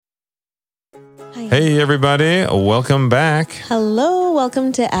Hey, everybody. Welcome back. Hello.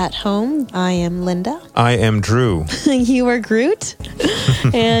 Welcome to At Home. I am Linda. I am Drew. You are Groot.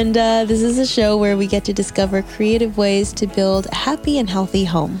 And this is a show where we get to discover creative ways to build a happy and healthy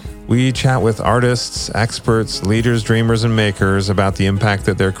home. We chat with artists, experts, leaders, dreamers, and makers about the impact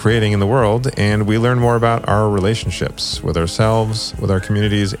that they're creating in the world, and we learn more about our relationships with ourselves, with our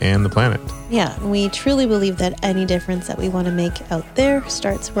communities, and the planet. Yeah, we truly believe that any difference that we want to make out there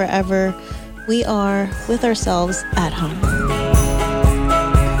starts wherever we are with ourselves at home.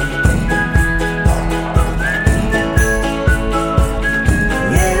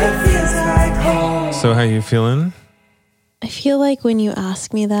 So how you feeling? I feel like when you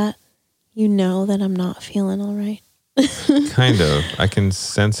ask me that, you know that I'm not feeling all right. Kind of. I can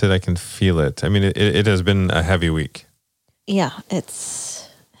sense it. I can feel it. I mean, it has been a heavy week. Yeah, it's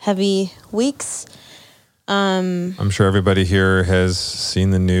heavy weeks. I'm sure everybody here has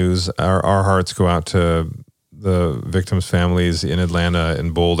seen the news. Our hearts go out to the victims' families in Atlanta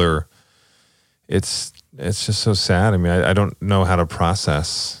and Boulder. It's just so sad. I mean, I don't know how to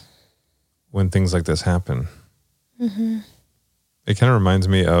process when things like this happen. Mm-hmm. It kind of reminds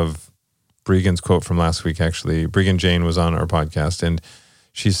me of Bregan's quote from last week, actually. Bregan Jane was on our podcast, and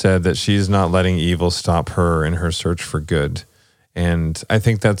she said that she's not letting evil stop her in her search for good. And I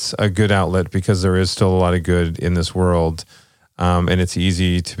think that's a good outlet because there is still a lot of good in this world. And it's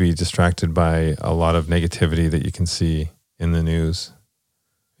easy to be distracted by a lot of negativity that you can see in the news.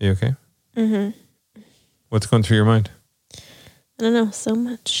 Are you okay? Mm-hmm. What's going through your mind? I don't know, so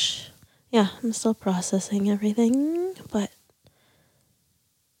much. Yeah, I'm still processing everything, but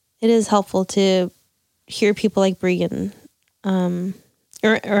it is helpful to hear people like Bregan,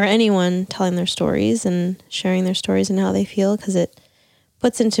 or anyone telling their stories and sharing their stories and how they feel, because it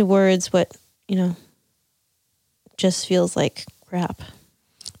puts into words what, just feels like crap.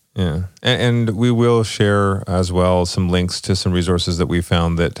 Yeah. And we will share as well some links to some resources that we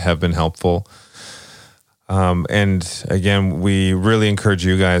found that have been helpful. And again, we really encourage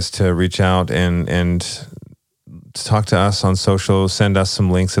you guys to reach out and talk to us on social, send us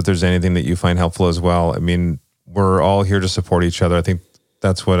some links if there's anything that you find helpful as well. I mean, we're all here to support each other. I think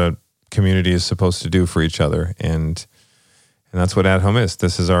that's what a community is supposed to do for each other. And that's what At Home is.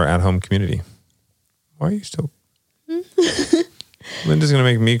 This is our at-home community. Why are you still... Linda's going to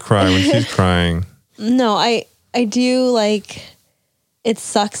make me cry when she's crying. No, I do, it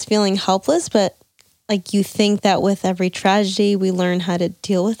sucks feeling helpless, but you think that with every tragedy we learn how to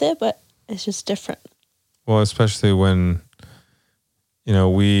deal with it, but it's just different. Well, especially when,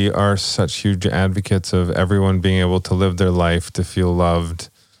 we are such huge advocates of everyone being able to live their life, to feel loved,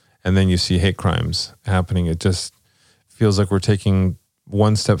 and then you see hate crimes happening. It just feels like we're taking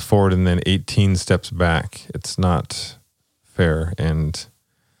one step forward and then 18 steps back. It's not fair. And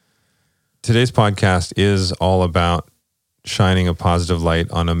today's podcast is all about shining a positive light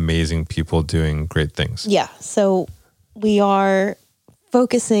on amazing people doing great things. Yeah. So we are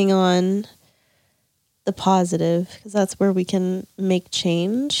focusing on the positive because that's where we can make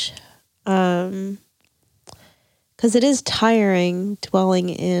change. Because it is tiring dwelling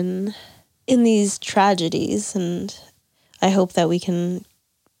in these tragedies, and I hope that we can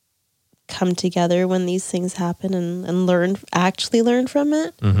come together when these things happen and actually learn from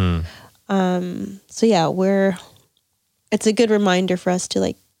it. Mm-hmm. So yeah, it's a good reminder for us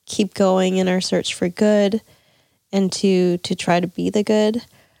to keep going in our search for good and to try to be the good.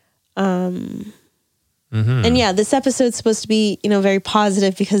 Mm-hmm. And yeah, this episode's supposed to be, very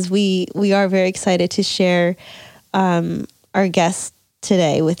positive because we are very excited to share our guests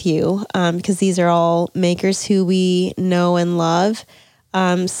today with you, because these are all makers who we know and love.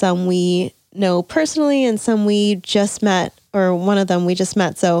 Some we know personally and some we just met, or one of them we just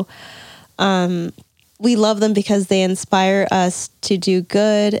met. So we love them because they inspire us to do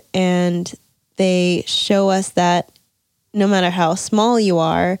good, and they show us that no matter how small you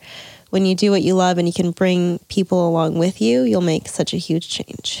are, when you do what you love and you can bring people along with you, you'll make such a huge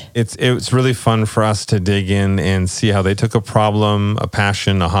change. It's really fun for us to dig in and see how they took a problem, a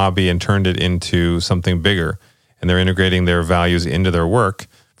passion, a hobby, and turned it into something bigger. And they're integrating their values into their work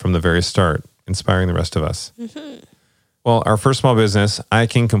from the very start, inspiring the rest of us. Mm-hmm. Well, our first small business, I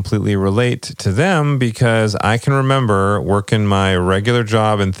can completely relate to them because I can remember working my regular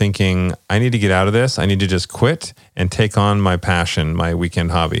job and thinking, I need to get out of this. I need to just quit and take on my passion, my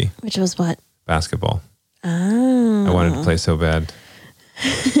weekend hobby. Which was what? Basketball. Oh. I wanted to play so bad.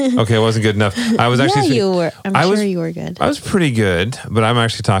 Okay, it wasn't good enough. I was actually... Yeah, you were. I'm sure you were good. I was pretty good, but I'm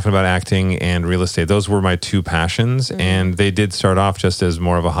actually talking about acting and real estate. Those were my two passions, and they did start off just as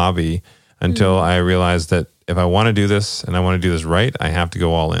more of a hobby until I realized that if I want to do this and I want to do this right, I have to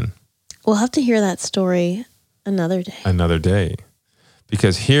go all in. We'll have to hear that story another day. Another day.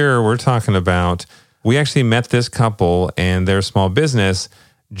 Because here we're talking about, we actually met this couple and their small business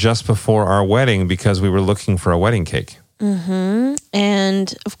just before our wedding because we were looking for a wedding cake. Mm-hmm.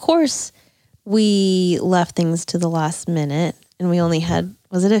 And of course, we left things to the last minute and we only had,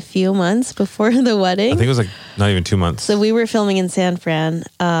 was it a few months before the wedding? I think it was like not even 2 months. So we were filming in San Fran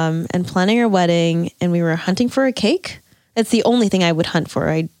and planning our wedding, and we were hunting for a cake. That's the only thing I would hunt for.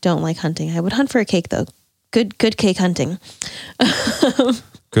 I don't like hunting. I would hunt for a cake though. Good cake hunting.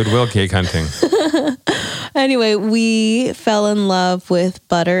 Goodwill cake hunting. Anyway, we fell in love with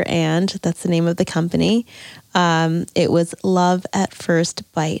Butter And. That's the name of the company. It was love at first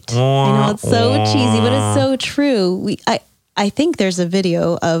bite. I know it's so cheesy, but it's so true. I think there's a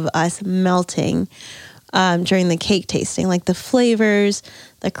video of us melting during the cake tasting, like the flavors,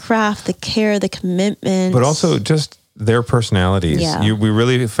 the craft, the care, the commitment. But also just their personalities. Yeah. We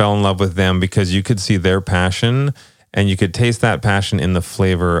really fell in love with them because you could see their passion and you could taste that passion in the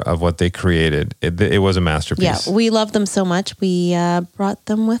flavor of what they created. It was a masterpiece. Yeah, we love them so much. We brought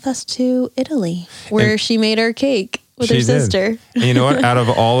them with us to Italy, where she made our cake with her sister. And you know what? Out of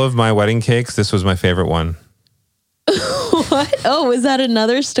all of my wedding cakes, this was my favorite one. What? Oh, was that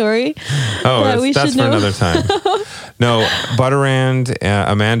another story? Oh, that's for another time. No, Butter And,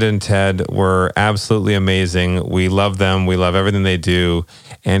 Amanda and Ted were absolutely amazing. We love them. We love everything they do.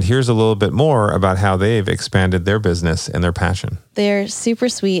 And here's a little bit more about how they've expanded their business and their passion. They're super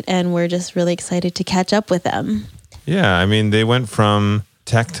sweet, and we're just really excited to catch up with them. Yeah, I mean, they went from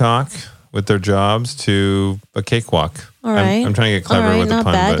tech talk with their jobs to a cakewalk. All right. I'm trying to get clever with the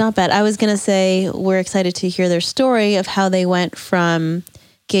pun. Not bad. I was going to say we're excited to hear their story of how they went from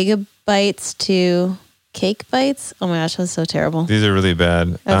gigabytes to cake bites. Oh my gosh, that was so terrible. These are really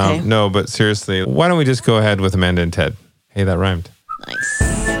bad. Okay. No, but seriously, why don't we just go ahead with Amanda and Ted? Hey, that rhymed. Nice.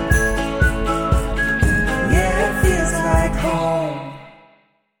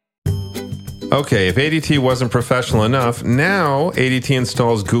 Okay, if ADT wasn't professional enough, now ADT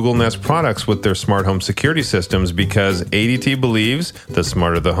installs Google Nest products with their smart home security systems because ADT believes the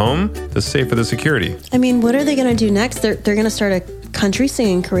smarter the home, the safer the security. I mean, what are they going to do next? They're going to start a country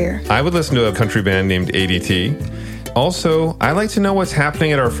singing career. I would listen to a country band named ADT. Also, I like to know what's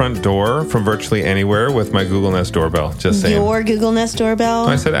happening at our front door from virtually anywhere with my Google Nest doorbell. Just saying. Your Google Nest doorbell?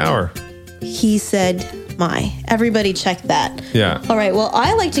 I said our. He said my. Everybody check that. Yeah. All right. Well,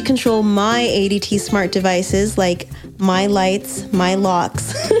 I like to control my ADT smart devices like my lights, my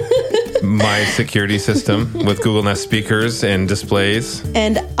locks. My security system with Google Nest speakers and displays.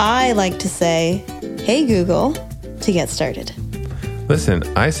 And I like to say, hey, Google, to get started. Listen,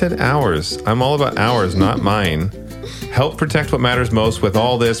 I said ours. I'm all about ours, not mine. Help protect what matters most with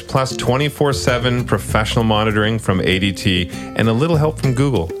all this, plus 24/7 professional monitoring from ADT and a little help from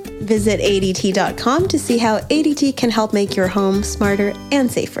Google. Visit ADT.com to see how ADT can help make your home smarter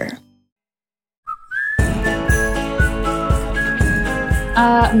and safer.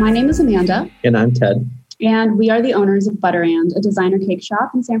 My name is Amanda. And I'm Ted. And we are the owners of Butter And, a designer cake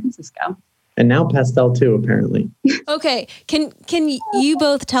shop in San Francisco. And now Pastel too, apparently. Okay, can you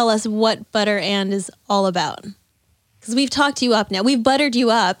both tell us what Butter And is all about? Because we've talked you up now. We've buttered you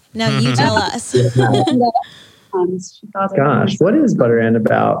up. Now you tell us. Gosh, what is Butter And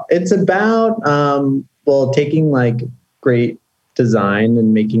about? It's about, taking like great design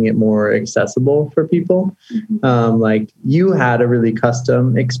and making it more accessible for people. Like you had a really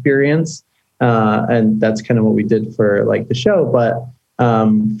custom experience, and that's kind of what we did for like the show. But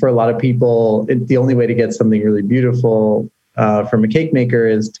for a lot of people, the only way to get something really beautiful from a cake maker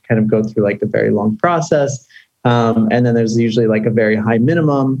is to kind of go through like a very long process. And then there's usually like a very high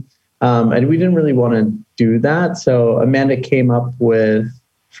minimum. And we didn't really want to do that. So Amanda came up with,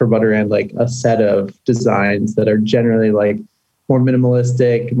 for Butter And, like a set of designs that are generally like more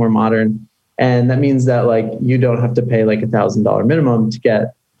minimalistic, more modern. And that means that like you don't have to pay like $1,000 minimum to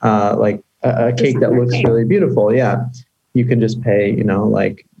get like a cake that looks really beautiful. Yeah. You can just pay,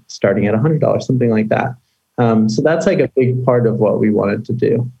 like starting at $100, something like that. So that's like a big part of what we wanted to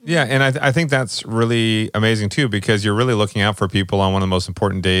do. Yeah, and I think that's really amazing too, because you're really looking out for people on one of the most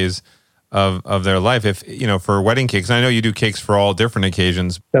important days of their life. If, for wedding cakes, and I know you do cakes for all different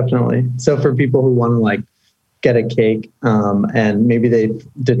occasions. Definitely. So for people who want to like get a cake and maybe they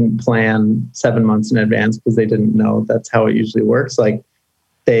didn't plan 7 months in advance because they didn't know that's how it usually works. Like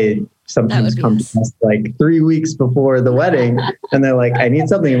they sometimes come to us like 3 weeks before the wedding and they're like, I need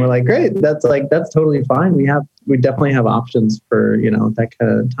something. And we're like, great. That's totally fine. We definitely have options for, that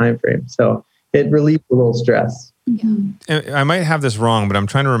kind of time frame. So it relieves a little stress. Yeah. And I might have this wrong, but I'm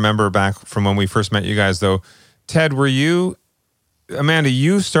trying to remember back from when we first met you guys though. Ted, were you Amanda,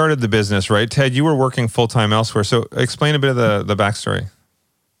 you started the business, right? Ted, you were working full-time elsewhere. So explain a bit of the backstory.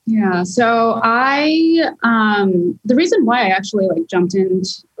 Yeah. So the reason why I actually jumped in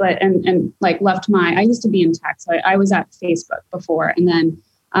and left I used to be in tech. So I was at Facebook before. And then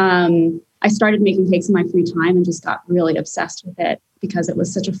I started making cakes in my free time and just got really obsessed with it because it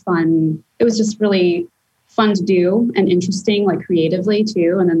was it was just really fun to do and interesting, creatively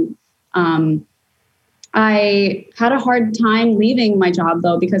too. And then I had a hard time leaving my job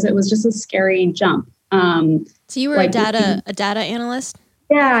though, because it was just a scary jump. So you were a data analyst?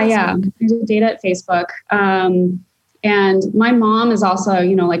 Yeah. I did data at Facebook. And my mom is also,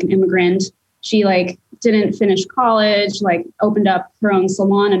 an immigrant. She didn't finish college, opened up her own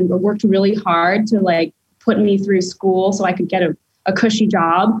salon and worked really hard to put me through school so I could get a cushy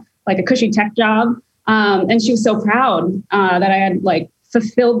job, a cushy tech job. And she was so proud that I had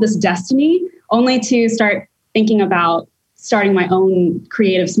fulfilled this destiny, only to start thinking about starting my own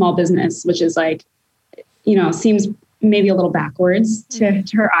creative small business, which is seems maybe a little backwards to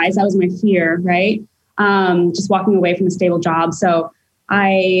her eyes. That was my fear, right? Just walking away from a stable job. So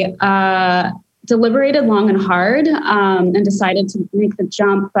I deliberated long and hard and decided to make the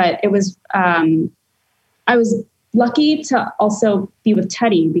jump. But it was, I was lucky to also be with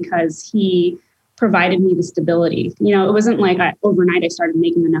Teddy because he provided me the stability. It wasn't overnight I started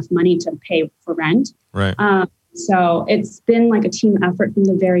making enough money to pay for rent. Right. So it's been a team effort from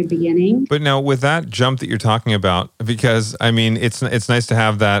the very beginning. But now with that jump that you're talking about, because it's nice to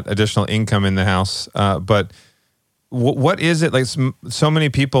have that additional income in the house. But what is it so many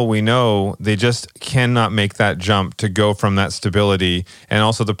people we know, they just cannot make that jump to go from that stability, and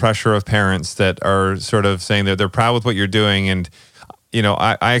also the pressure of parents that are sort of saying that they're proud with what you're doing. And,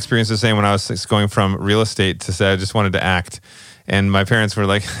 I experienced the same when I was going from real estate to say I just wanted to act. And my parents were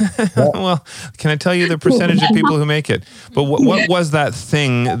like, well, can I tell you the percentage of people who make it? But what was that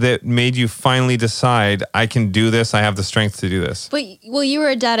thing that made you finally decide I can do this? I have the strength to do this. But you were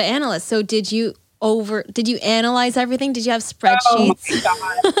a data analyst. So did you analyze everything? Did you have spreadsheets?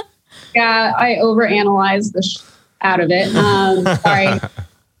 Oh my God. Yeah, I overanalyzed out of it. Sorry.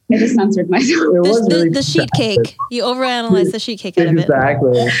 I just censored myself. The sheet cake. You overanalyzed the sheet cake out of it.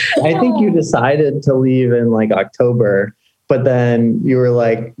 Exactly. I think you decided to leave in October. But then you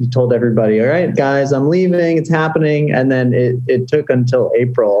were you told everybody, all right, guys, I'm leaving. It's happening. And then it took until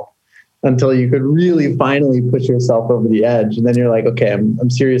April until you could really finally push yourself over the edge. And then you're like, okay, I'm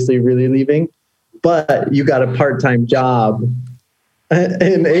seriously really leaving. But you got a part-time job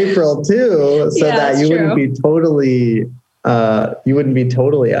in April too, so that you wouldn't be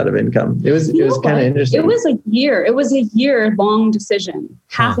totally out of income. It was kind of interesting. It was a year. It was a year-long decision,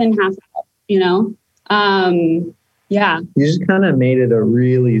 half in, half out. Yeah. You just kind of made it a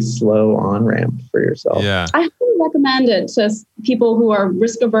really slow on-ramp for yourself. Yeah. I highly recommend it to people who are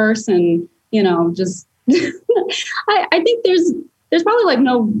risk averse and, just, I think there's probably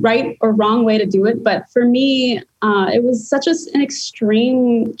no right or wrong way to do it. But for me, it was such an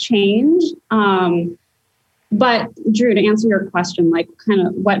extreme change. But Drew, to answer your question, kind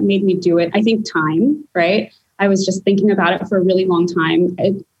of what made me do it, I think time, right? I was just thinking about it for a really long time.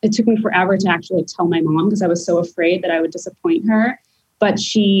 It took me forever to actually tell my mom because I was so afraid that I would disappoint her. But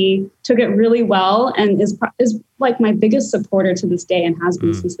she took it really well and is my biggest supporter to this day and has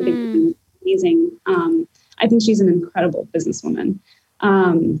been since the beginning. Amazing. I think she's an incredible businesswoman.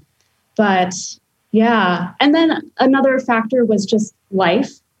 But yeah. And then another factor was just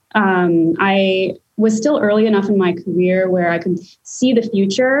life. I was still early enough in my career where I could see the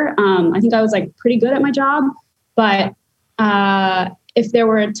future. I think I was pretty good at my job, but if there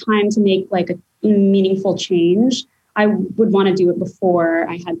were a time to make a meaningful change, I would want to do it before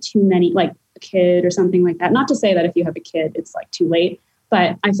I had too many, a kid or something like that. Not to say that if you have a kid, it's too late,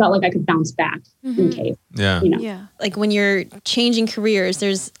 but I felt like I could bounce back in case. Yeah. Yeah. When you're changing careers,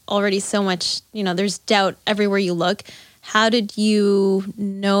 there's already so much, there's doubt everywhere you look. How did you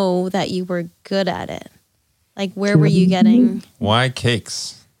know that you were good at it? Where were you getting? Why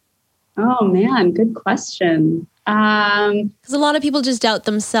cakes? Oh man, good question. Because a lot of people just doubt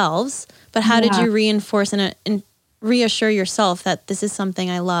themselves, but how did you reinforce and reassure yourself that this is something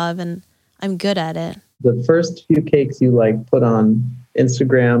I love and I'm good at it? The first few cakes you put on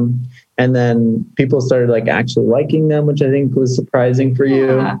Instagram, and then people started actually liking them, which I think was surprising for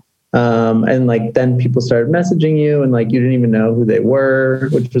you. And then people started messaging you and you didn't even know who they were,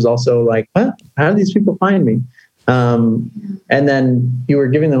 which was also what? How do these people find me? And then you were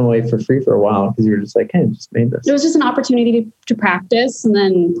giving them away for free for a while because you were just hey, I just made this. It was just an opportunity to practice. And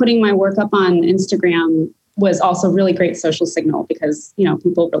then putting my work up on Instagram was also really great social signal because, you know,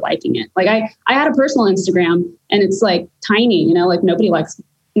 people were liking it. Like I had a personal Instagram and it's like tiny, you know, like nobody likes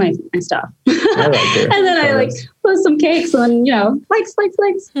my stuff. I like it. And then I like post some cakes and, you know, likes.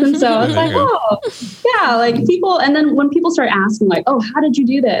 And so I was like, oh yeah, like people. And then when people start asking like, oh, how did you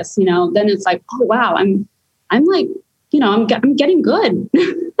do this? You know, then it's like, oh, wow, I'm like, you know, I'm getting good.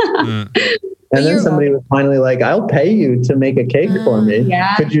 And then somebody was finally like, I'll pay you to make a cake for me.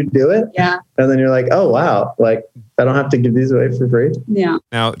 Yeah. Could you do it? Yeah. And then you're like, oh, wow. Like, I don't have to give these away for free. Yeah.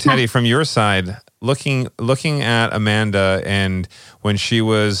 Now, Teddy, from your side, looking at Amanda and when she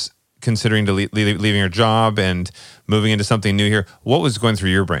was considering to leaving her job and moving into something new here, what was going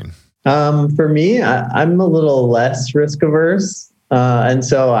through your brain? For me, I'm a little less risk averse. And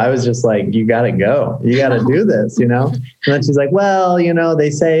so I was just like, you got to go. You got to do this, you know? And then she's like, well, you know,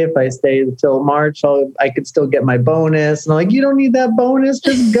 they say if I stay until March, I could still get my bonus. And I'm like, you don't need that bonus.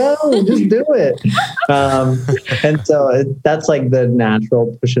 Just go. Just do it. And so that's like the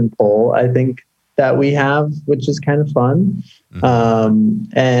natural push and pull, I think, that we have, which is kind of fun. Yeah,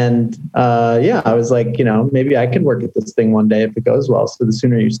 I was like, you know, maybe I could work at this thing one day if it goes well. So the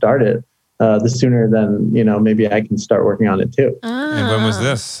sooner you start it, the sooner then, you know, maybe I can start working on it too. And when was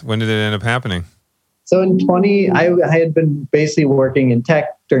this? When did it end up happening? So in I had been basically working in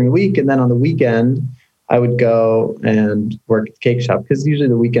tech during the week. And then on the weekend, I would go and work at the cake shop because usually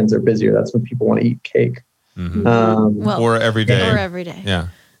the weekends are busier. That's when people want to eat cake. Or every day. Or every day. Yeah.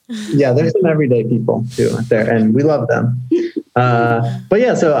 Yeah, there's some everyday people too out there, and we love them. But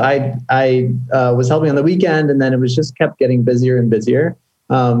yeah, so I was helping on the weekend, and then it was just kept getting busier and busier.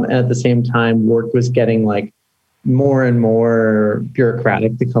 And at the same time, work was getting like more and more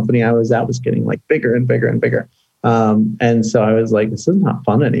bureaucratic. The company I was at was getting like bigger and bigger and bigger. And so I was like, this is not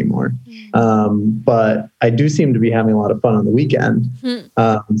fun anymore. But I do seem to be having a lot of fun on the weekend.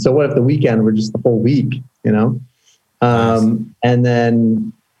 So what if the weekend were just the whole week, you know? And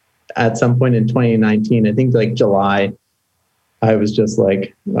then at some point in 2019, I think like July, I was just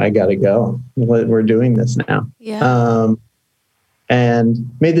like, I got to go. We're doing this now. Yeah. And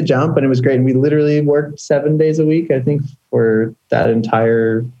made the jump, and it was great. And we literally worked 7 days a week, I think, for that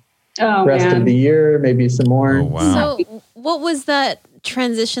entire rest of the year, maybe some more. Oh, wow. So what was that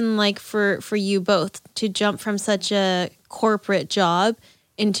transition like for you both to jump from such a corporate job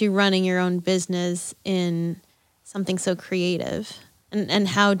into running your own business in something so creative? And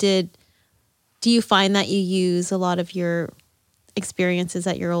how do you find that you use a lot of your experiences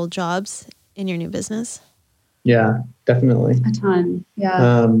at your old jobs in your new business? Yeah, definitely. A ton.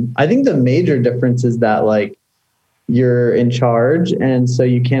 Yeah. I think the major difference is that like you're in charge, and so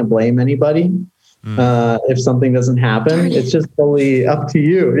you can't blame anybody. If something doesn't happen, it's just fully up to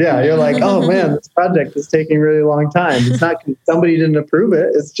you. Yeah. You're like, oh man, this project is taking a really long time. It's not because somebody didn't approve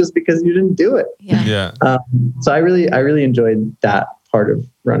it. It's just because you didn't do it. Yeah. So I really enjoyed that part of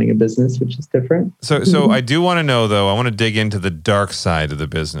running a business, which is different. So I do want to know though, I want to dig into the dark side of the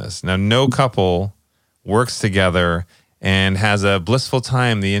business. Now, no couple works together and has a blissful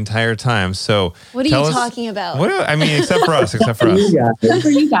time the entire time. So what are you talking about? Except for us. Good for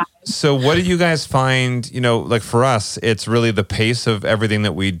you guys. So what do you guys find, you know, like for us, it's really the pace of everything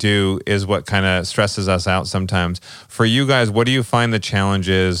that we do is what kind of stresses us out sometimes. For you guys, what do you find the challenge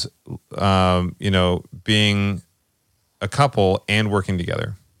is, you know, being a couple and working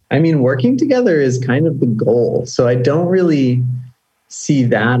together? I mean, working together is kind of the goal. So I don't really see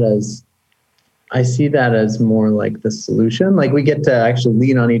that as, I see that as more like the solution. Like we get to actually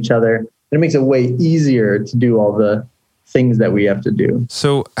lean on each other, and it makes it way easier to do all the things that we have to do.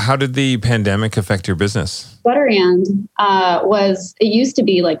 So how did the pandemic affect your business? Butter and it used to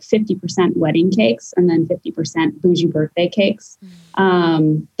be like 50% wedding cakes and then 50% bougie birthday cakes.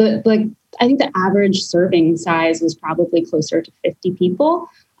 I think the average serving size was probably closer to 50 people.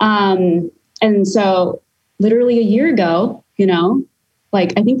 And so literally a year ago, you know,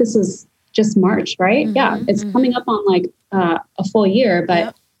 like I think this is just March, right? Yeah. It's coming up on like a full year,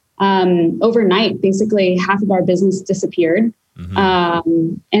 but overnight, basically half of our business disappeared.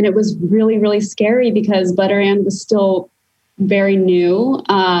 And it was really, really scary because Butter and was still very new.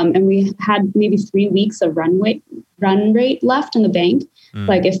 And we had maybe 3 weeks of run rate left in the bank.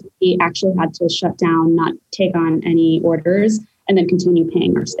 Like if we actually had to shut down, not take on any orders, and then continue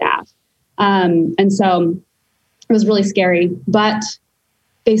paying our staff. And so it was really scary, but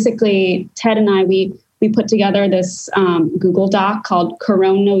basically Ted and I, we put together this Google Doc called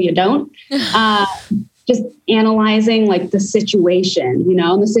Corona No You Don't, just analyzing like the situation, you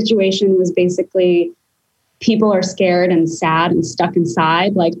know, and the situation was basically people are scared and sad and stuck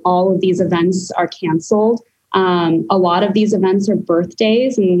inside. Like all of these events are canceled. A lot of these events are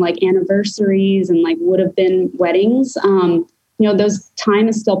birthdays and like anniversaries and like would have been weddings. Those time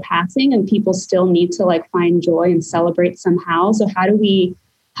is still passing and people still need to like find joy and celebrate somehow. So how do we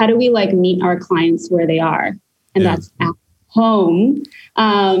like meet our clients where they are? And that's at home.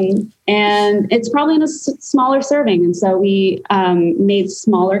 And it's probably in a smaller serving. And so we made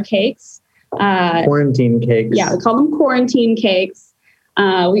smaller cakes. Quarantine cakes. Yeah, we call them quarantine cakes.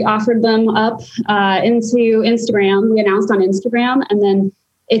 We offered them up into Instagram. We announced on Instagram, and then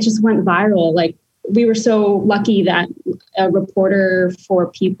it just went viral. Like, we were so lucky that a reporter for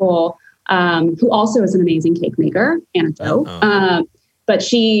People, who also is an amazing cake maker, Anna Jo, but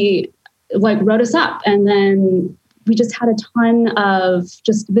she like wrote us up, and then we just had a ton of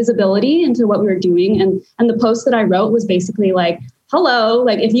just visibility into what we were doing. And the post that I wrote was basically like, hello,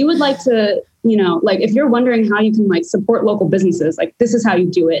 like if you would like to, like if you're wondering how you can like support local businesses, like this is how you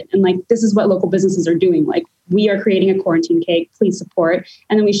do it. And like, this is what local businesses are doing. Like, we are creating a quarantine cake, please support.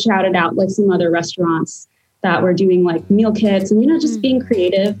 And then we shouted out like some other restaurants that were doing like meal kits and, just being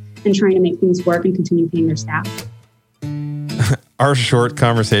creative and trying to make things work and continue paying their staff. Our short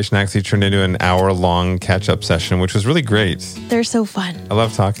conversation actually turned into an hour-long catch-up session, which was really great. They're so fun. I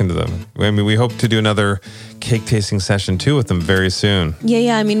love talking to them. I mean, we hope to do another cake tasting session too with them very soon.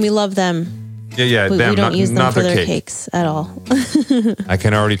 Yeah. I mean, we love them. Yeah, we them, don't use them not for their their cakes at all. I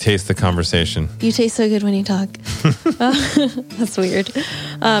can already taste the conversation. You taste so good when you talk. That's weird.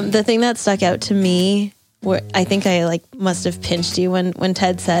 The thing that stuck out to me, I think I like must have pinched you when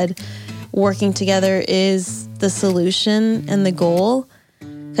Ted said working together is the solution and the goal.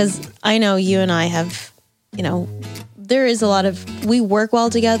 Because I know you and I have, there is a lot of, we work well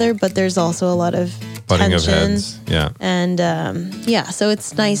together, but there's also a lot of butting of tension. heads. Yeah. And so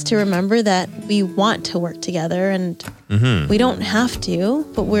it's nice to remember that we want to work together and we don't have to,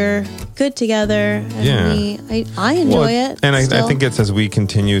 but we're good together. And I enjoy it. And I think it's as we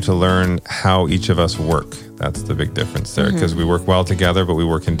continue to learn how each of us work. That's the big difference there, because we work well together, but we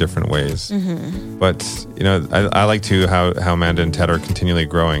work in different ways. But, I like to how Amanda and Ted are continually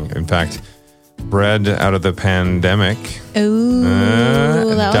growing. In fact, bred out of the pandemic. Ooh,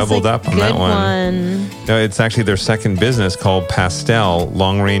 that doubled was a up on good that one. No, it's actually their second business called Pastel,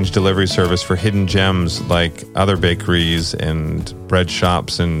 long-range delivery service for hidden gems like other bakeries and bread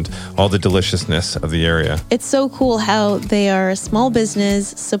shops and all the deliciousness of the area. It's so cool how they are a small business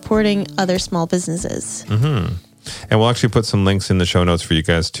supporting other small businesses. And we'll actually put some links in the show notes for you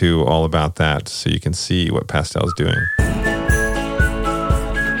guys too, all about that, so you can see what Pastel's doing.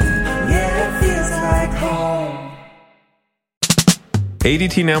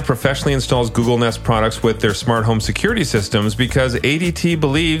 ADT now professionally installs Google Nest products with their smart home security systems because ADT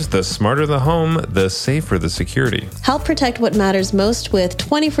believes the smarter the home, the safer the security. Help protect what matters most with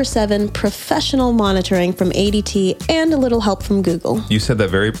 24/7 professional monitoring from ADT and a little help from Google. You said that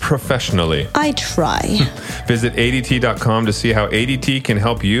very professionally. I try. Visit ADT.com to see how ADT can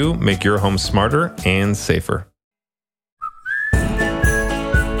help you make your home smarter and safer.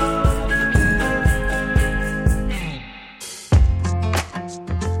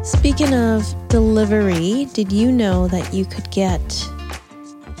 Speaking of delivery, did you know that you could get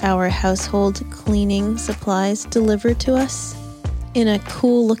our household cleaning supplies delivered to us in a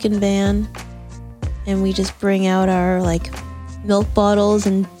cool looking van? And we just bring out our like milk bottles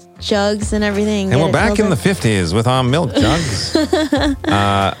and jugs and everything. And we're back in the 50s with our milk jugs.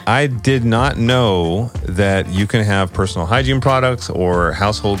 I did not know that you can have personal hygiene products or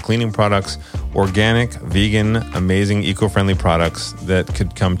household cleaning products, organic, vegan, amazing, eco-friendly products that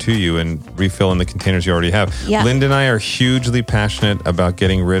could come to you and refill in the containers you already have. Yeah. Linda and I are hugely passionate about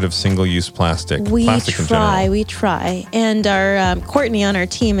getting rid of single-use plastic. We plastic try. And our Courtney on our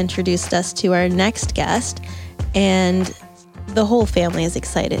team introduced us to our next guest, and the whole family is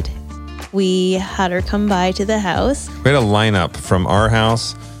excited. We had her come by to the house. We had a lineup from our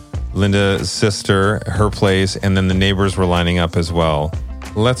house, Linda's sister, her place, and then the neighbors were lining up as well.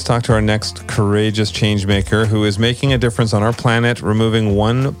 Let's talk to our next courageous change maker who is making a difference on our planet, removing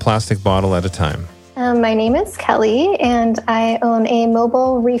one plastic bottle at a time. My name is Kelly, and I own a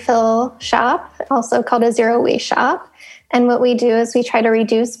mobile refill shop, also called a zero waste shop. And what we do is we try to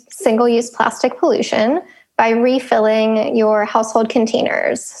reduce single-use plastic pollution by refilling your household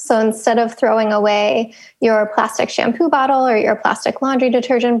containers. So instead of throwing away your plastic shampoo bottle or your plastic laundry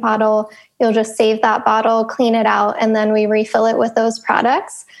detergent bottle, you'll just save that bottle, clean it out, and then we refill it with those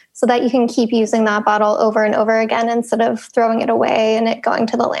products so that you can keep using that bottle over and over again instead of throwing it away and it going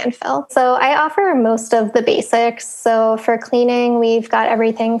to the landfill. So I offer most of the basics. So for cleaning, we've got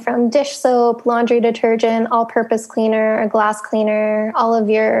everything from dish soap, laundry detergent, all-purpose cleaner, a glass cleaner, all of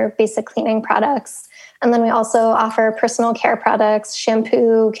your basic cleaning products. And then we also offer personal care products,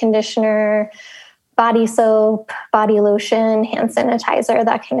 shampoo, conditioner, body soap, body lotion, hand sanitizer,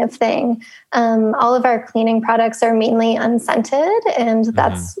 that kind of thing. All of our cleaning products are mainly unscented, and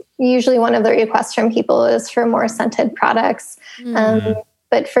that's usually one of the requests from people is for more scented products.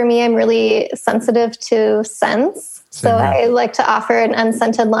 But for me, I'm really sensitive to scents. So I like to offer an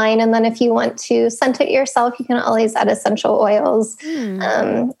unscented line. And then if you want to scent it yourself, you can always add essential oils.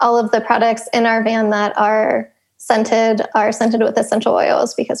 All of the products in our van that are scented with essential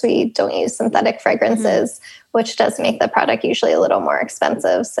oils because we don't use synthetic fragrances, which does make the product usually a little more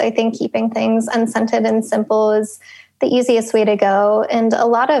expensive. So I think keeping things unscented and simple is the easiest way to go. And a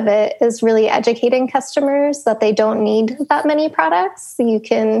lot of it is really educating customers that they don't need that many products. You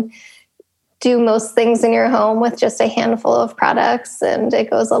can do most things in your home with just a handful of products, and it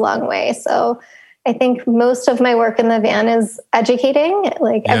goes a long way. So I think most of my work in the van is educating.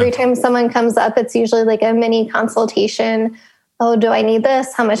 Every time someone comes up, it's usually like a mini consultation. Oh, do I need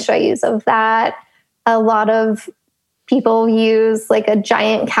this? How much do I use of that? A lot of people use like a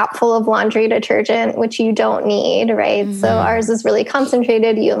giant cap full of laundry detergent, which you don't need, right? So ours is really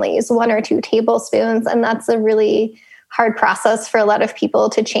concentrated. You only use 1 or 2 tablespoons, and that's a really hard process for a lot of people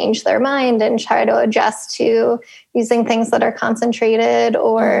to change their mind and try to adjust to using things that are concentrated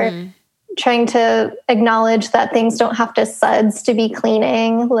or trying to acknowledge that things don't have to suds to be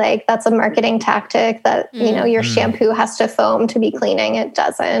cleaning. Like that's a marketing tactic that, your shampoo has to foam to be cleaning. It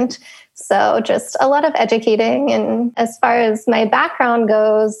doesn't. So just a lot of educating. And as far as my background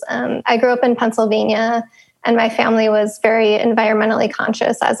goes, I grew up in Pennsylvania and my family was very environmentally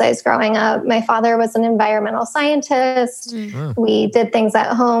conscious as I was growing up. My father was an environmental scientist. We did things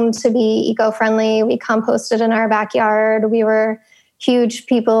at home to be eco-friendly. We composted in our backyard. We were huge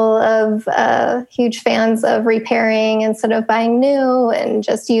fans of repairing instead of buying new and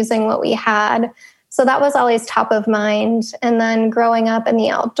just using what we had. So that was always top of mind. And then growing up in the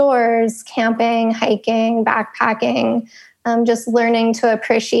outdoors, camping, hiking, backpacking, just learning to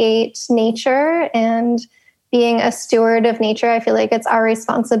appreciate nature and being a steward of nature. I feel like it's our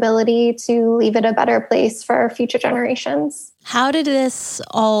responsibility to leave it a better place for future generations. How did this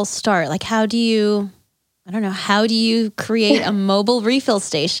all start? Like, how do you create a mobile refill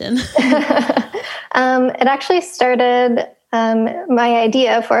station? It actually started, my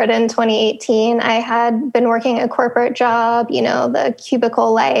idea for it in 2018. I had been working a corporate job, the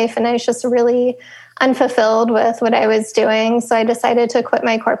cubicle life, and I was just really unfulfilled with what I was doing. So I decided to quit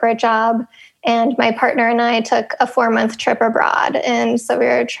my corporate job. And my partner and I took a 4-month trip abroad. And so we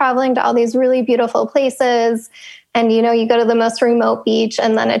were traveling to all these really beautiful places. And, you go to the most remote beach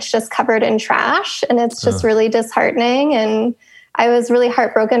and then it's just covered in trash. And it's just really disheartening. And I was really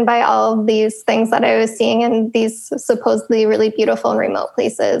heartbroken by all of these things that I was seeing in these supposedly really beautiful and remote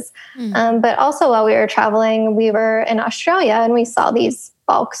places. But also while we were traveling, we were in Australia and we saw these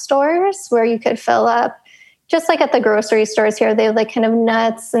bulk stores where you could fill up, just like at the grocery stores here, they have like kind of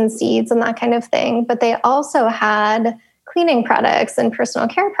nuts and seeds and that kind of thing. But they also had cleaning products and personal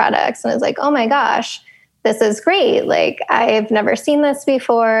care products. And I was like, oh my gosh, this is great. Like I've never seen this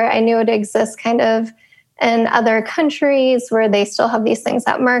before. I knew it exists kind of in other countries where they still have these things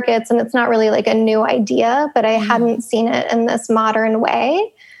at markets. And it's not really like a new idea, but I hadn't seen it in this modern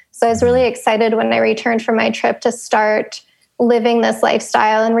way. So I was really excited when I returned from my trip to start living this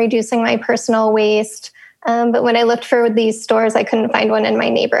lifestyle and reducing my personal waste. But when I looked for these stores, I couldn't find one in my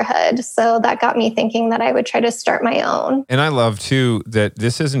neighborhood. So that got me thinking that I would try to start my own. And I love too that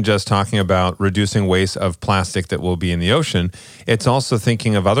this isn't just talking about reducing waste of plastic that will be in the ocean. It's also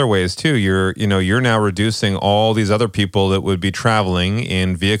thinking of other ways too. You're now reducing all these other people that would be traveling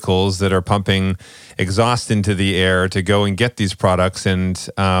in vehicles that are pumping exhaust into the air to go and get these products and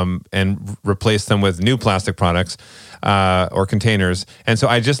replace them with new plastic products. Or containers. And so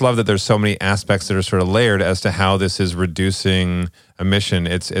I just love that there's so many aspects that are sort of layered as to how this is reducing emission.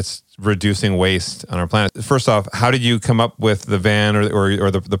 It's reducing waste on our planet. First off, how did you come up with the van or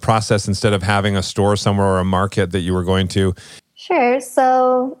the process instead of having a store somewhere or a market that you were going to? Sure.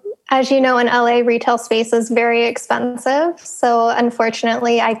 So as you know, in LA, retail space is very expensive. So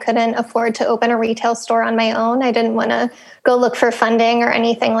unfortunately, I couldn't afford to open a retail store on my own. I didn't want to go look for funding or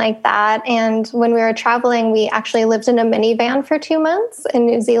anything like that. And when we were traveling, we actually lived in a minivan for 2 months in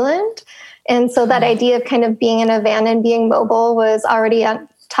New Zealand. And so that idea of kind of being in a van and being mobile was already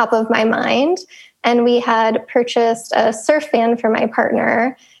top of my mind. And we had purchased a surf van for my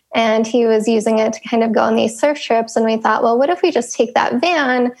partner, and he was using it to kind of go on these surf trips. And we thought, well, what if we just take that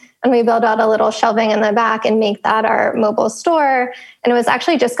van and we build out a little shelving in the back and make that our mobile store? And it was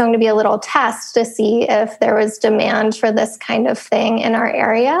actually just going to be a little test to see if there was demand for this kind of thing in our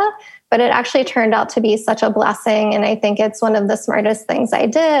area. But it actually turned out to be such a blessing. And I think it's one of the smartest things I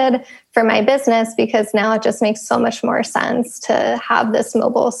did for my business, because now it just makes so much more sense to have this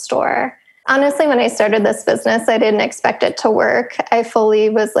mobile store. Honestly, when I started this business, I didn't expect it to work. I fully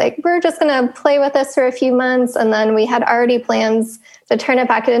was like, we're just going to play with this for a few months. And then we had already plans to turn it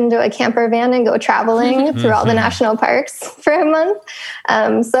back into a camper van and go traveling through all the national parks for a month.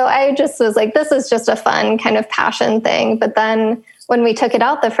 So I just was like, this is just a fun kind of passion thing. But then when we took it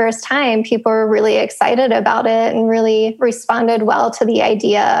out the first time, people were really excited about it and really responded well to the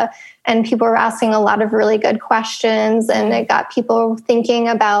idea. And people were asking a lot of really good questions, and it got people thinking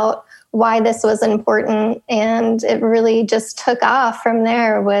about why this was important. And it really just took off from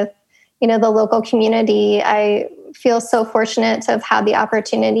there with, the local community. I feel so fortunate to have had the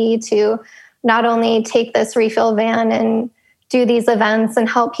opportunity to not only take this refill van and do these events and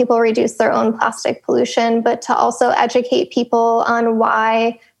help people reduce their own plastic pollution, but to also educate people on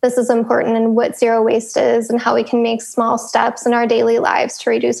why this is important and what zero waste is and how we can make small steps in our daily lives to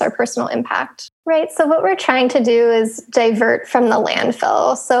reduce our personal impact. Right. So what we're trying to do is divert from the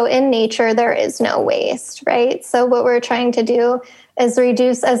landfill. So in nature, there is no waste, right? So what we're trying to do is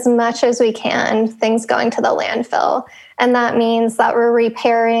reduce as much as we can things going to the landfill. And that means that we're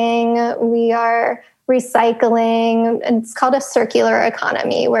repairing, we are recycling, and it's called a circular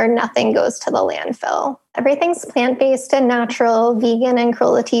economy where nothing goes to the landfill. Everything's plant-based and natural, vegan and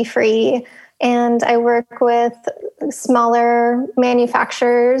cruelty-free. And I work with smaller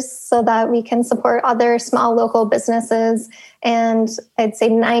manufacturers so that we can support other small local businesses. And I'd say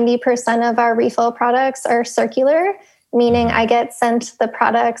 90% of our refill products are circular, meaning I get sent the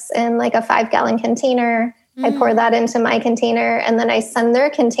products in like a 5-gallon container. I pour that into my container, and then I send their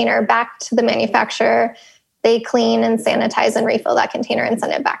container back to the manufacturer. They clean and sanitize and refill that container and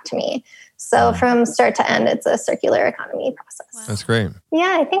send it back to me. So from start to end, it's a circular economy process. Wow. That's great.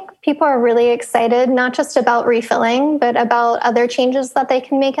 Yeah, I think people are really excited, not just about refilling, but about other changes that they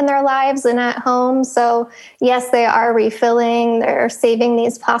can make in their lives and at home. So yes, they are refilling, they're saving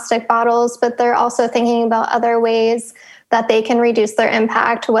these plastic bottles, but they're also thinking about other ways that they can reduce their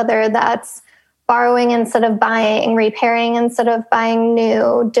impact, whether that's borrowing instead of buying, repairing instead of buying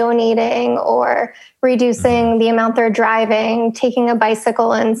new, donating, or reducing the amount they're driving, taking a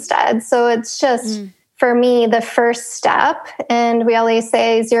bicycle instead. So it's just, for me, the first step. And we always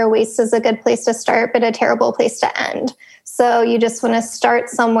say zero waste is a good place to start, but a terrible place to end. So you just want to start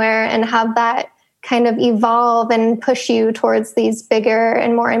somewhere and have that kind of evolve and push you towards these bigger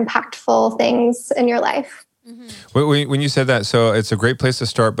and more impactful things in your life. When you said that, so it's a great place to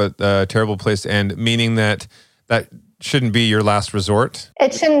start, but a terrible place to end, meaning that shouldn't be your last resort?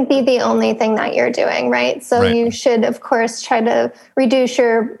 It shouldn't be the only thing that you're doing, right? So you should, of course, try to reduce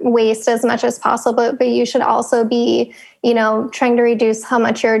your waste as much as possible, but you should also be, trying to reduce how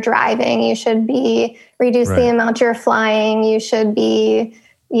much you're driving. You should be reduce the amount you're flying. You should be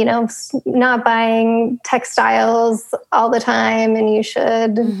not buying textiles all the time, and you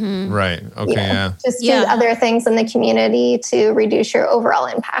should just do other things in the community to reduce your overall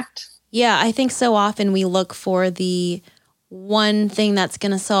impact. Yeah, I think so often we look for the one thing that's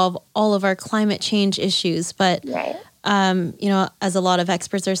going to solve all of our climate change issues, but as a lot of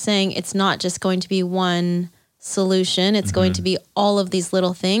experts are saying, it's not just going to be one solution. It's going to be all of these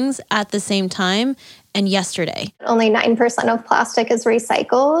little things at the same time. And yesterday, only 9% of plastic is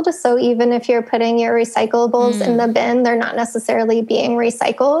recycled. So even if you're putting your recyclables in the bin, they're not necessarily being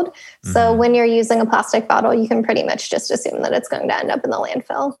recycled. So when you're using a plastic bottle, you can pretty much just assume that it's going to end up in the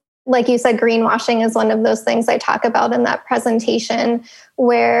landfill. Like you said, greenwashing is one of those things I talk about in that presentation,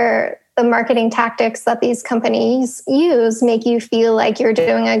 where the marketing tactics that these companies use make you feel like you're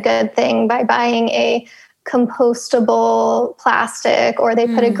doing a good thing by buying a compostable plastic, or they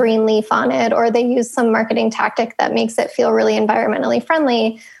put a green leaf on it, or they use some marketing tactic that makes it feel really environmentally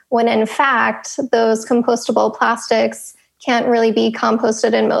friendly, when in fact, those compostable plastics can't really be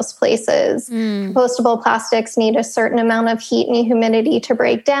composted in most places. Compostable plastics need a certain amount of heat and humidity to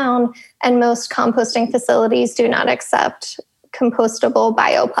break down, and most composting facilities do not accept compostable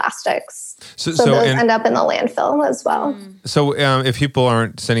bioplastics. So those end up in the landfill as well. So if people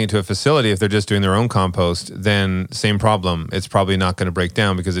aren't sending it to a facility, if they're just doing their own compost, then same problem. It's probably not going to break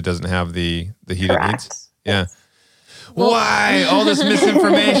down because it doesn't have the heat it needs. Yeah. Well, why? All this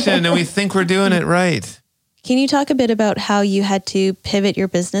misinformation and we think we're doing it right. Can you talk a bit about how you had to pivot your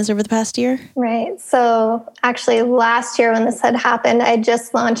business over the past year? Right. So actually last year when this had happened, I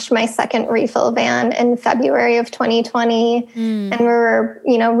just launched my second refill van in February of 2020. And we were,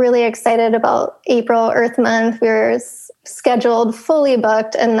 really excited about April Earth Month. We were scheduled, fully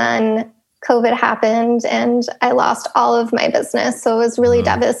booked, and then COVID happened and I lost all of my business. So it was really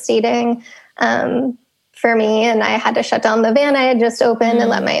devastating for me. And I had to shut down the van I had just opened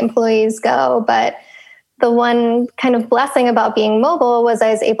and let my employees go. But the one kind of blessing about being mobile was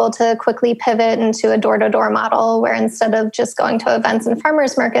I was able to quickly pivot into a door-to-door model where instead of just going to events and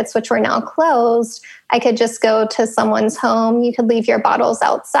farmers markets, which were now closed, I could just go to someone's home. You could leave your bottles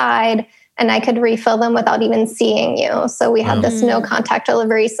outside and I could refill them without even seeing you. So we had this no contact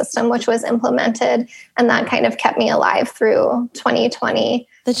delivery system, which was implemented, and that kind of kept me alive through 2020.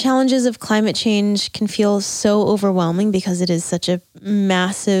 The challenges of climate change can feel so overwhelming because it is such a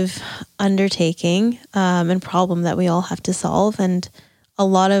massive undertaking and problem that we all have to solve. And a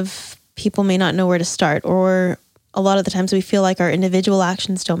lot of people may not know where to start, or a lot of the times we feel like our individual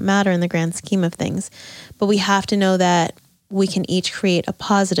actions don't matter in the grand scheme of things. But we have to know that we can each create a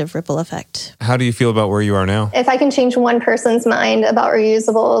positive ripple effect. How do you feel about where you are now? If I can change one person's mind about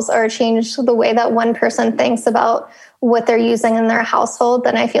reusables or change the way that one person thinks about what they're using in their household,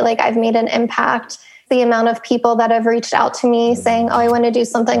 then I feel like I've made an impact. The amount of people that have reached out to me saying, I want to do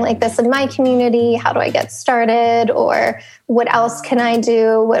something like this in my community. How do I get started? Or what else can I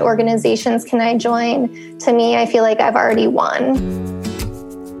do? What organizations can I join? To me, I feel like I've already won.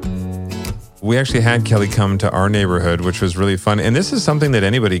 We actually had Kelly come to our neighborhood, which was really fun. And this is something that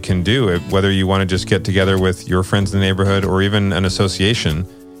anybody can do, whether you want to just get together with your friends in the neighborhood or even an association.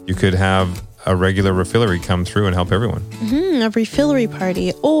 You could have a regular refillery come through and help everyone. A refillery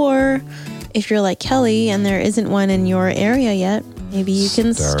party. Or if you're like Kelly and there isn't one in your area yet, maybe you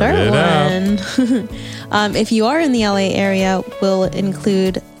can start one. If you are in the LA area, we'll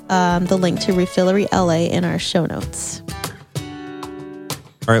include the link to Refillery LA in our show notes.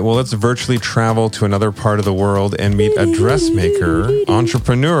 All right, well, let's virtually travel to another part of the world and meet a dressmaker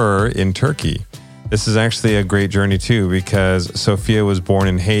entrepreneur in Turkey. This is actually a great journey too, because Sophia was born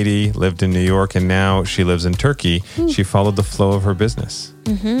in Haiti, lived in New York, and now she lives in Turkey. She followed the flow of her business.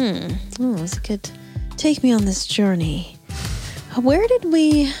 Oh, that's good. Take me on this journey. Where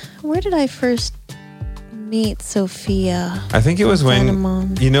did I first meet Sophia? I think it was when,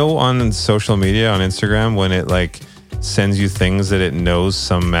 on social media, on Instagram, when it sends you things that it knows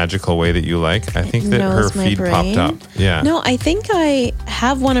some magical way that you like. I think that her feed popped up. Yeah. No, I think I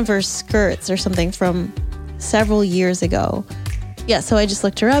have one of her skirts or something from several years ago. Yeah, so I just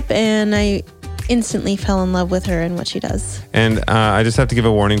looked her up and I instantly fell in love with her and what she does. And I just have to give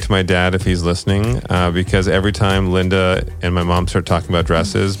a warning to my dad if he's listening, because every time Linda and my mom start talking about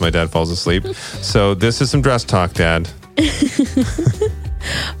dresses, my dad falls asleep. So this is some dress talk, Dad.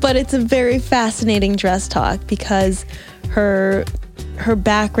 But it's a very fascinating dress talk because her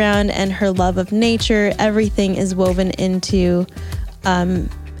background and her love of nature, everything is woven into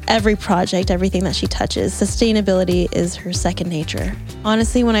every project, everything that she touches. Sustainability is her second nature.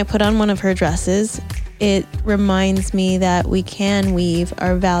 Honestly, when I put on one of her dresses, it reminds me that we can weave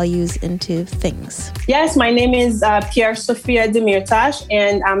our values into things. Yes, my name is Pierre Sophia Demirtas,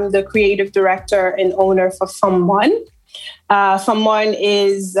 and I'm the creative director and owner for Femme One. Femme One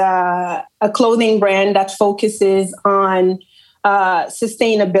is a clothing brand that focuses on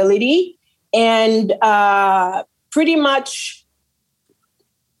sustainability and pretty much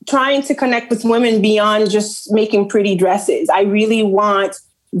trying to connect with women beyond just making pretty dresses. I really want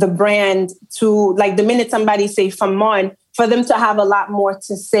the brand to, the minute somebody say Femme One, for them to have a lot more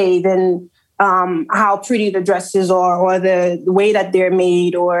to say than how pretty the dresses are, or the way that they're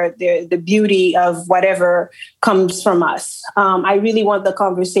made, or the beauty of whatever comes from us. I really want the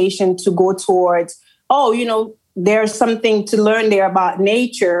conversation to go towards, there's something to learn there about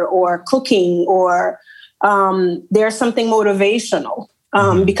nature or cooking, or there's something motivational.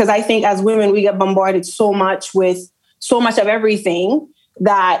 Because I think as women, we get bombarded so much with so much of everything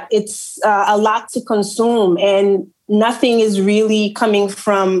that it's a lot to consume, and nothing is really coming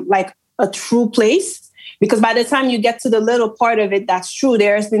from a true place, because by the time you get to the little part of it that's true,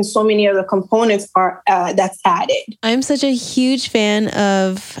 there's been so many other components that's added. I'm such a huge fan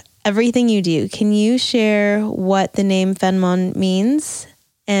of everything you do. Can you share what the name Femme One means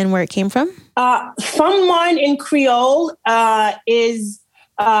and where it came from? Femme One in Creole is,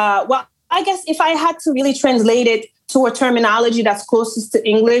 I guess if I had to really translate it to a terminology that's closest to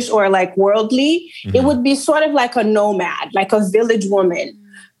English or worldly, it would be sort of like a nomad, like a village woman.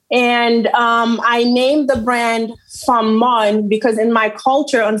 And I named the brand Femme One because in my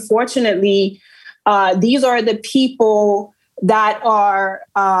culture, unfortunately, These are the people that are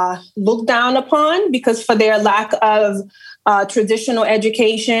looked down upon because for their lack of traditional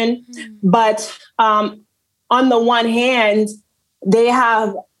education. But on the one hand, they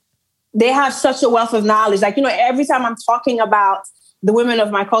have such a wealth of knowledge. Like, every time I'm talking about the women of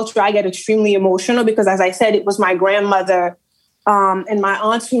my culture, I get extremely emotional because, as I said, it was my grandmother and my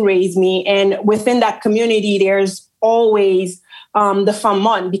aunt who raised me. And within that community, there's always the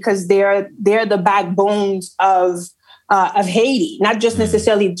Fambon, because they're the backbones of Haiti, not just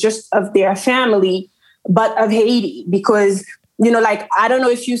necessarily just of their family, but of Haiti. Because, I don't know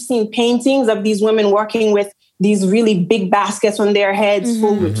if you've seen paintings of these women working with these really big baskets on their heads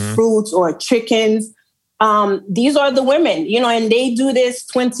full with fruits or chickens. These are the women, and they do this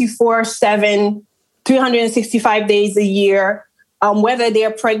 24/7, 365 days a year, whether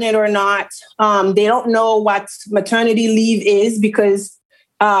they're pregnant or not. They don't know what maternity leave is because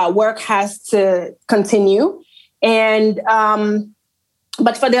work has to continue. And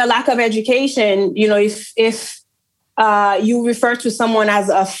but for their lack of education, if you refer to someone as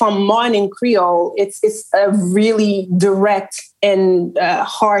a Fambon in Creole, it's a really direct and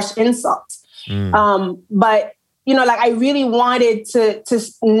harsh insult. But I really wanted to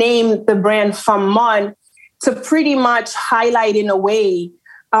name the brand Fambon to pretty much highlight in a way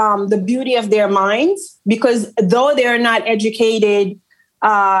the beauty of their minds, because though they're not educated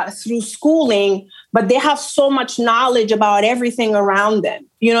through schooling, but they have so much knowledge about everything around them.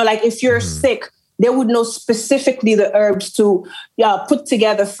 If you're sick, they would know specifically the herbs to put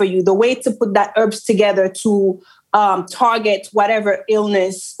together for you, the way to put that herbs together to target whatever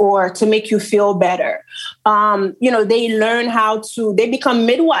illness or to make you feel better. They learn they become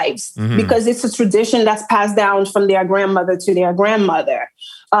midwives because it's a tradition that's passed down from their grandmother to their grandmother.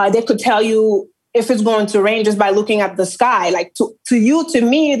 They could tell you if it's going to rain just by looking at the sky. Like to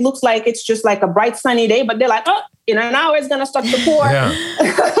me, it looks like it's just like a bright sunny day, but they're like, oh, in an hour it's going to start to pour. Yeah.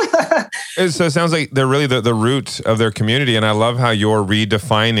 So it sounds like they're really the root of their community. And I love how you're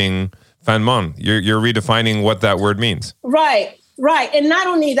redefining Fambon. You're redefining what that word means. Right. And not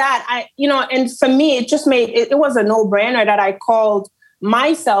only that, and for me, it just it was a no-brainer that I called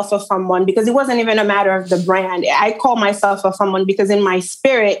myself a Fambon, because it wasn't even a matter of the brand. I call myself a Fambon because in my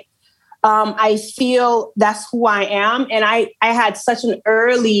spirit, I feel that's who I am. And I had such an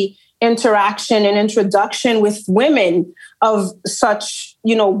early interaction and introduction with women of such,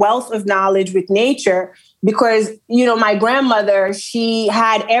 wealth of knowledge with nature, because, my grandmother, she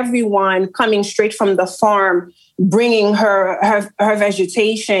had everyone coming straight from the farm, bringing her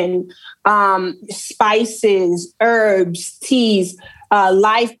vegetation, spices, herbs, teas,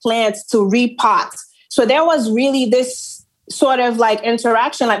 live plants to repot. So there was really this sort of like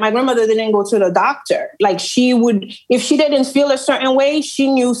interaction. Like my grandmother didn't go to the doctor. Like she would, if she didn't feel a certain way, she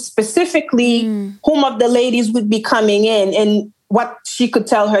knew specifically whom of the ladies would be coming in and what she could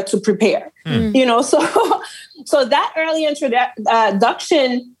tell her to prepare. So that early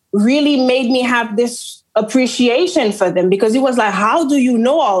introduction really made me have this appreciation for them, because it was like, how do you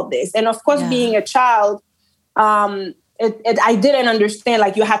know all this? And of course, being a child, I didn't understand,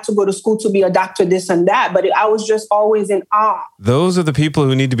 like you had to go to school to be a doctor, this and that. But I was just always in awe. Those are the people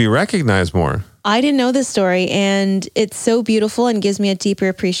who need to be recognized more. I didn't know this story, and it's so beautiful and gives me a deeper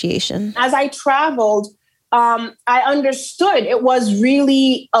appreciation. As I traveled, I understood it was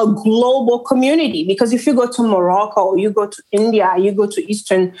really a global community, because if you go to Morocco, you go to India, you go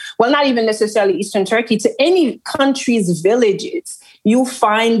to not even necessarily Eastern Turkey, to any country's villages, you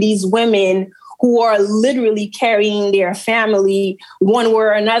find these women who are literally carrying their family one way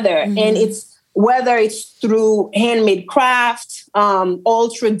or another. And it's whether it's through handmade craft,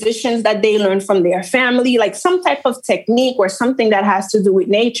 old traditions that they learn from their family, like some type of technique or something that has to do with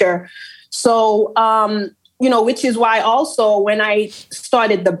nature. So, which is why also when I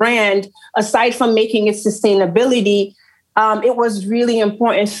started the brand, aside from making it sustainability, it was really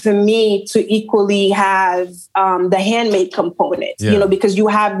important for me to equally have the handmade component, because you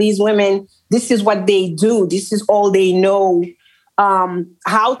have these women, this is what they do. This is all they know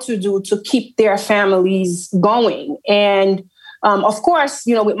how to do to keep their families going. And of course,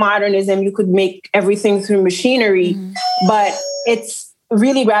 with modernism, you could make everything through machinery, but it's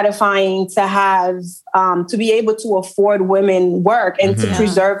really gratifying to have, to be able to afford women work and to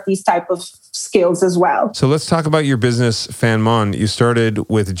preserve these type of skills as well. So let's talk about your business, Fambon. You started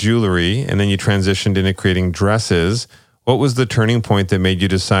with jewelry and then you transitioned into creating dresses. What was the turning point that made you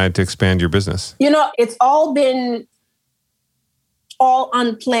decide to expand your business? It's all been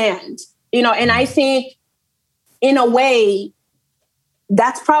unplanned, and I think in a way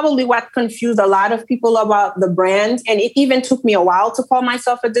that's probably what confused a lot of people about the brand. And it even took me a while to call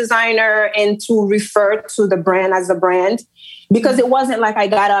myself a designer and to refer to the brand as a brand, because it wasn't like I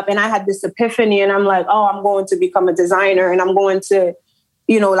got up and I had this epiphany and I'm like, oh, I'm going to become a designer and I'm going to,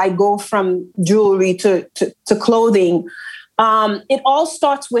 like go from jewelry to clothing. It all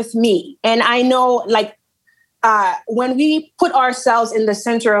starts with me. And I know when we put ourselves in the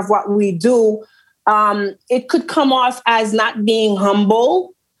center of what we do, it could come off as not being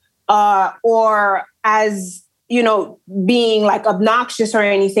humble or as, being like obnoxious or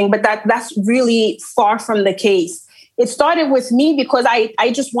anything, but that's really far from the case. It started with me because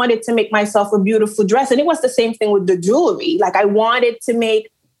I just wanted to make myself a beautiful dress. And it was the same thing with the jewelry. Like I wanted to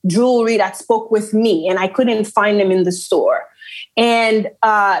make jewelry that spoke with me and I couldn't find them in the store. And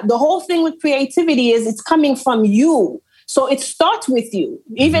the whole thing with creativity is it's coming from you. So it starts with you,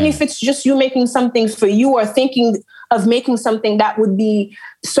 even if it's just you making something for you or thinking of making something that would be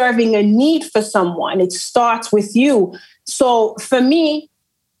serving a need for someone. It starts with you. So for me,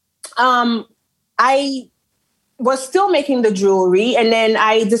 I was still making the jewelry and then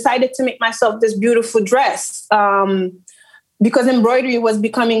I decided to make myself this beautiful dress because embroidery was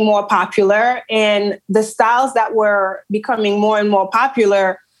becoming more popular and the styles that were becoming more and more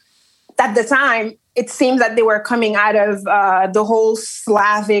popular at the time, it seems that they were coming out of the whole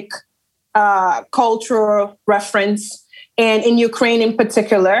Slavic cultural reference and in Ukraine in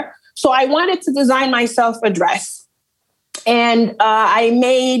particular. So I wanted to design myself a dress. And I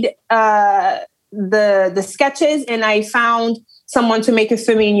made the sketches and I found someone to make it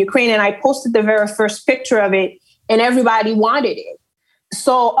for me in Ukraine. And I posted the very first picture of it and everybody wanted it.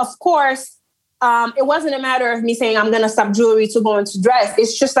 So, of course, it wasn't a matter of me saying, I'm going to stop jewelry to go into dress.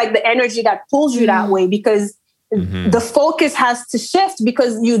 It's just like the energy that pulls you that way because the focus has to shift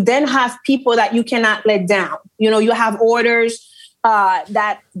because you then have people that you cannot let down. You have orders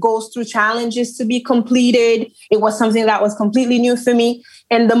that goes through challenges to be completed. It was something that was completely new for me.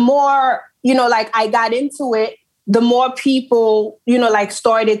 And the more, I got into it, the more people,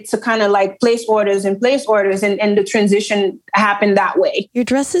 started to kind of place orders and the transition happened that way. Your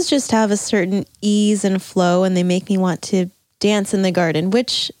dresses just have a certain ease and flow and they make me want to dance in the garden,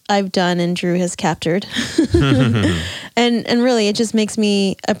 which I've done and Drew has captured. and really, it just makes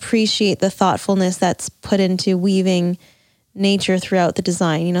me appreciate the thoughtfulness that's put into weaving nature throughout the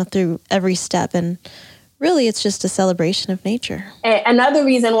design, through every step. And really, it's just a celebration of nature. Another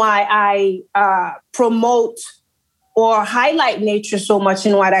reason why I promote or highlight nature so much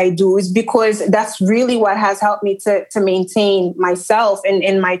in what I do is because that's really what has helped me to maintain myself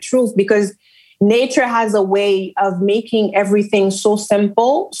and my truth, because nature has a way of making everything so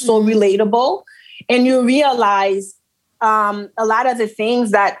simple, so relatable. And you realize a lot of the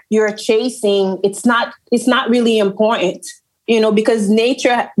things that you're chasing, it's not really important, because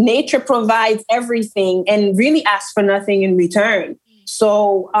nature provides everything and really asks for nothing in return.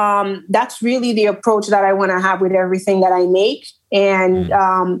 So that's really the approach that I want to have with everything that I make. And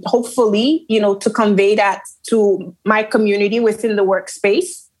hopefully, to convey that to my community within the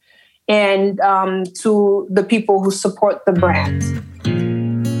workspace and to the people who support the brand.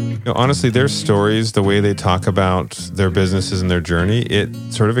 Honestly, their stories, the way they talk about their businesses and their journey, it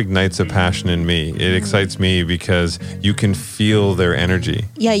sort of ignites a passion in me. It excites me because you can feel their energy.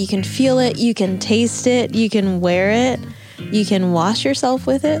 Yeah, you can feel it. You can taste it. You can wear it. You can wash yourself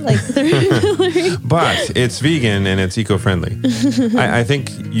with it. But it's vegan and it's eco-friendly. I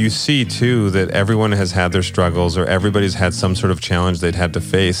think you see, too, that everyone has had their struggles or everybody's had some sort of challenge they'd had to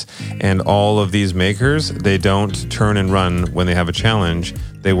face. And all of these makers, they don't turn and run when they have a challenge.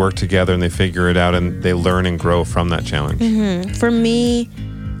 They work together and they figure it out and they learn and grow from that challenge. Mm-hmm. For me,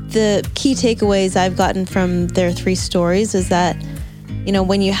 the key takeaways I've gotten from their 3 stories is that,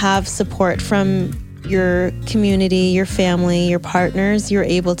 when you have support from your community, your family, your partners, you're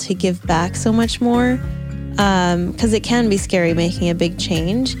able to give back so much more because it can be scary making a big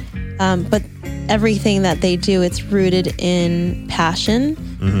change. But everything that they do, it's rooted in passion,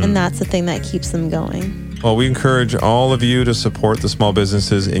 and that's the thing that keeps them going. Well, we encourage all of you to support the small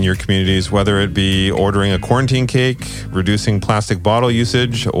businesses in your communities, whether it be ordering a quarantine cake, reducing plastic bottle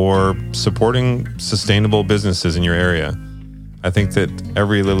usage, or supporting sustainable businesses in your area. I think that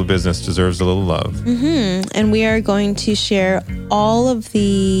every little business deserves a little love. Mm-hmm. And we are going to share all of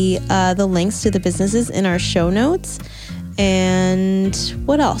the links to the businesses in our show notes. And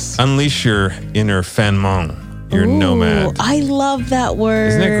what else? Unleash your inner femme, your nomad. I love that word.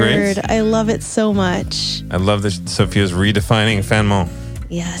 Isn't it great? I love it so much. I love that Sophia's redefining femme.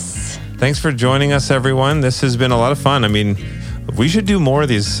 Yes. Thanks for joining us, everyone. This has been a lot of fun. I mean, we should do more of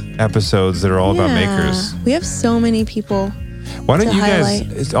these episodes that are all about makers. We have so many people Why don't to you highlight.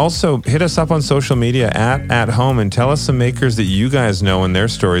 guys also hit us up on social media at home and tell us some makers that you guys know and their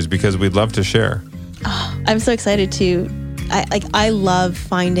stories, because we'd love to share. I'm so excited to. I love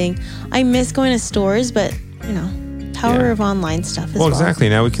finding. I miss going to stores, but power of online stuff as well. Well, exactly.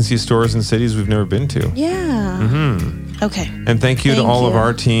 Now we can see stores in cities we've never been to. Yeah. Mm-hmm. Okay. And thank you to all of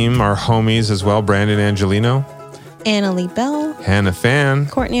our team, our homies as well, Brandon Angelino, Anna Lee Bell, Hannah Fan,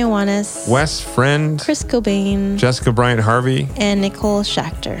 Courtney Owanis, Wes Friend, Chris Cobain, Jessica Bryant Harvey, and Nicole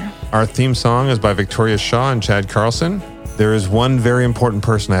Schachter. Our theme song is by Victoria Shaw and Chad Carlson. There is one very important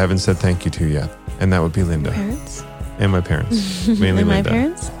person I haven't said thank you to yet, and that would be Linda. Parents. And my parents. Mainly and my Linda.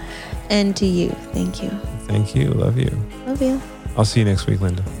 parents. And to you. Thank you. Thank you. Love you. Love you. I'll see you next week,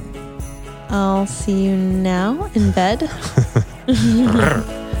 Linda. I'll see you now in bed.